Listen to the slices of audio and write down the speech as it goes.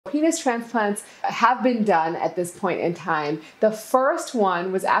penis transplants have been done at this point in time. The first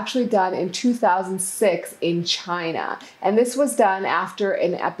one was actually done in 2006 in China. And this was done after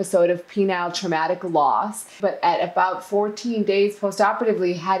an episode of penile traumatic loss, but at about 14 days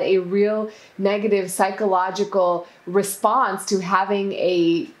postoperatively had a real negative psychological response to having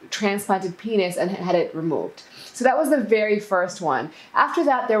a transplanted penis and had it removed. So that was the very first one. After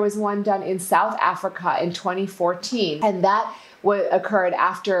that, there was one done in South Africa in 2014, and that occurred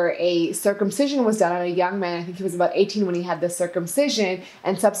after a circumcision was done on a young man. I think he was about 18 when he had the circumcision,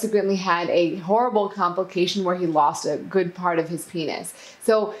 and subsequently had a horrible complication where he lost a good part of his penis.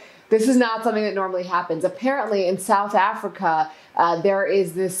 So this is not something that normally happens. Apparently in South Africa, there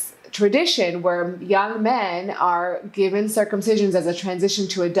is this tradition where young men are given circumcisions as a transition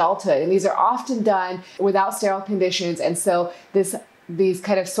to adulthood, and these are often done without sterile conditions, and so these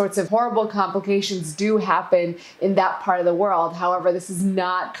kind of sorts of horrible complications do happen in that part of the world. However, this is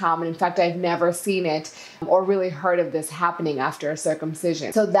not common. In fact, I've never seen it or really heard of this happening after a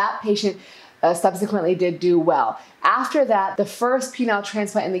circumcision. So that patient subsequently did do well. After that, the first penile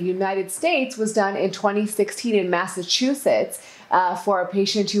transplant in the United States was done in 2016 in Massachusetts for a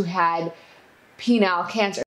patient who had penile cancer.